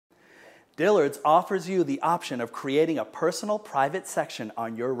Dillard's offers you the option of creating a personal private section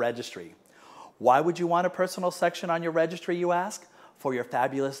on your registry. Why would you want a personal section on your registry, you ask? For your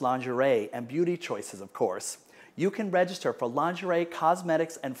fabulous lingerie and beauty choices, of course. You can register for lingerie,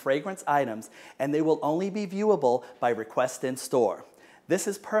 cosmetics, and fragrance items, and they will only be viewable by request in store. This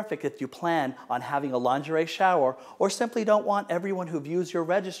is perfect if you plan on having a lingerie shower or simply don't want everyone who views your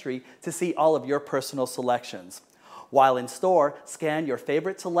registry to see all of your personal selections. While in store, scan your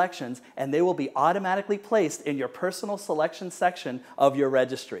favorite selections and they will be automatically placed in your personal selection section of your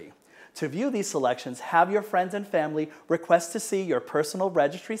registry. To view these selections, have your friends and family request to see your personal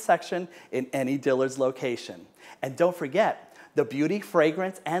registry section in any Dillard's location. And don't forget, the beauty,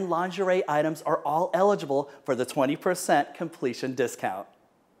 fragrance, and lingerie items are all eligible for the 20% completion discount.